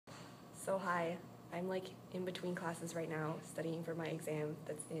So hi, I'm like in between classes right now studying for my exam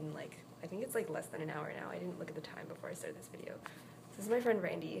that's in like, I think it's like less than an hour now. I didn't look at the time before I started this video. This is my friend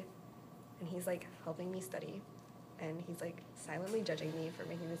Randy, and he's like helping me study, and he's like silently judging me for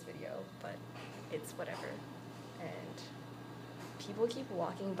making this video, but it's whatever. And people keep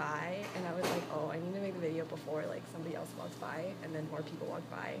walking by, and I was like, oh, I need to make the video before like somebody else walks by, and then more people walk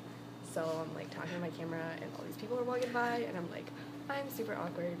by. So I'm like talking to my camera, and all these people are walking by, and I'm like, I'm super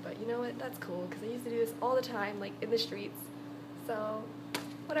awkward, but you know what, that's cool, because I used to do this all the time, like in the streets, so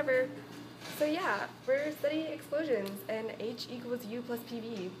whatever. So yeah, we're studying explosions, and H equals U plus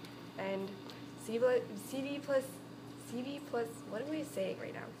PV, and CV plus, what am I saying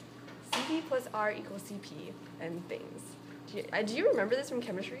right now? CV plus R equals CP, and things. Do you remember this from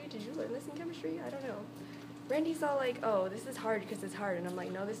chemistry? Did you learn this in chemistry? I don't know. Randy saw like, oh, this is hard because it's hard, and I'm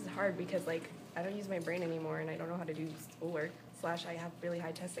like, no, this is hard because like I don't use my brain anymore, and I don't know how to do schoolwork. / I have really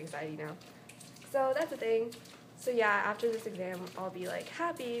high test anxiety now. So that's the thing. So yeah, after this exam, I'll be like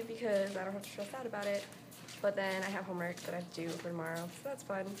happy because I don't have to stress out about it. But then I have homework that I have to do for tomorrow, so that's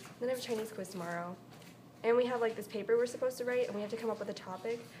fun. Then I have a Chinese quiz tomorrow, and we have like this paper we're supposed to write, and we have to come up with a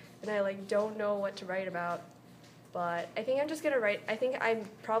topic, and I like don't know what to write about. But I think I'm just gonna write, I think I'm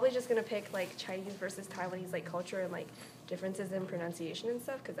probably just gonna pick like Chinese versus Taiwanese like culture and like differences in pronunciation and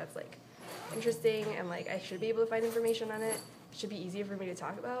stuff, because that's like interesting, and like I should be able to find information on it. It should be easier for me to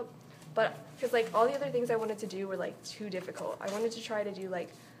talk about. But because like all the other things I wanted to do were like too difficult. I wanted to try to do like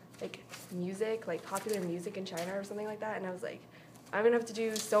music, like popular music in China or something like that, and I was like, I'm gonna have to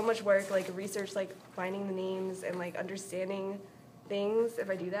do so much work, like research, like finding the names and like understanding things if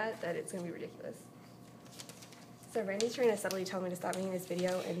I do that it's gonna be ridiculous. So Randy's trying to subtly tell me to stop making this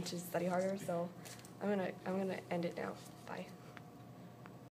video and to study harder, so I'm gonna end it now. Bye.